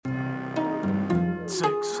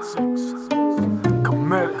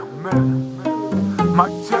Committed.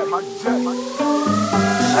 Myke.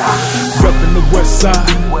 Reppin' the west side,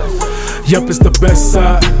 yup, it's the best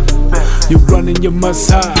side. You running, you must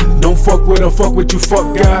hide. Don't fuck with her, fuck with you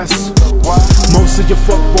fuck guys. Most of your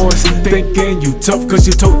fuck boys thinking you tough cause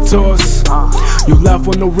you tote toes. You laugh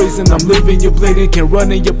for no reason, I'm leaving you bleeding. Can't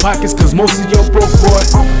run in your pockets cause most of your broke boy.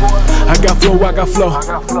 I got flow.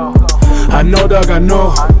 I know dog, I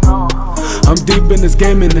know. I'm deep in this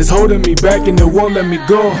game and it's holding me back and it won't let me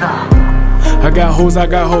go. I got hoes.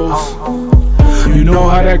 You know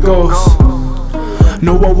how that goes.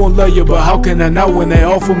 No, I won't love you, but how can I not when they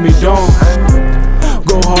offer me don't?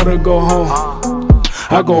 Go hard or go home.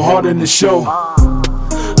 I go hard in the show.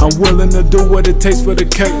 I'm willing to do what it takes for the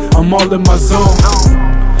cake. I'm all in my zone.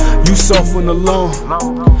 You soft when alone.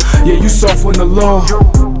 Yeah, you soft when alone.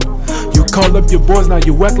 You call up your boys, now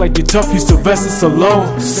you act like you're tough, you Sylvester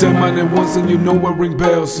Stallone. Say my name once and you know it ring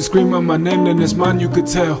bells. You scream out my name, then it's mine, you could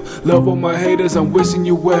tell. Love all my haters, I'm wishing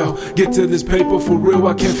you well. Get to this paper, for real,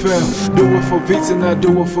 I can't fail. Do it for Beats and I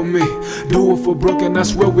do it for me. Do it for Brooke and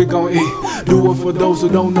that's where we gon' eat. Do it for those who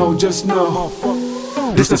don't know, just know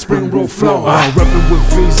this the spring roll flow. I'm reppin' with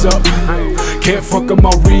V's up. Can't fuck up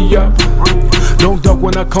my re-up. Don't duck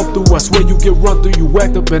when I come through, I swear you get run through. You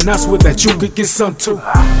act up and I swear that you could get some too.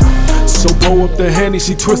 So pull up the handy,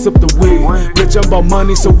 she twist up the wig. Bitch, I'm about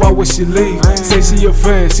money, so why would she leave? Say she a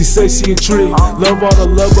fan, she say she intrigued. Love all the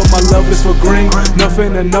love, but my love is for green.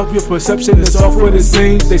 Nothing enough, your perception is off what it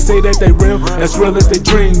seems. They say that they real, as real as they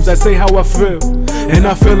dreams. I say how I feel, and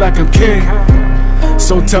I feel like I'm king.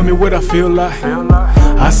 So tell me what I feel like.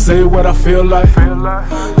 I say what I feel like.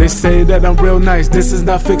 They say that I'm real nice. This is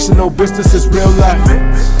not fictional, bitch, this is real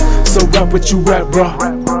life. So rap what you rap, bro.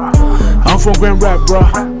 I'm from Grand Rap, bro.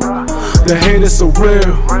 The haters so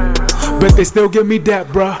real, but they still give me that,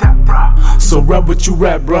 bruh. So rap what you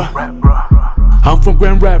rap, bruh. I'm from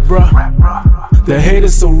Grand Rap, bruh. The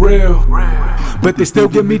haters so real, but they still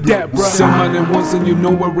give me that, bruh. Say my name once and you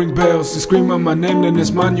know it ring bells. You scream out my name, then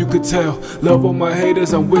it's mine, you could tell. Love all my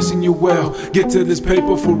haters, I'm wishing you well. Get to this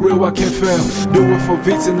paper, for real, I can't fail. Do it for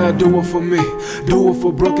Beats and I do it for me. Do it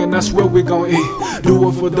for Brooke and that's where we gon' eat. Do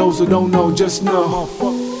it for those who don't know, just know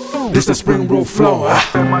this the spring roll flow.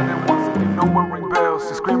 Say my name once and you know it ring bells.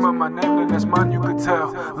 You scream out my name, then it's mine, you could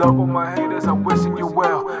tell. Love all my haters, I'm wishing you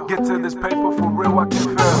well. Get to this paper, for real, I can't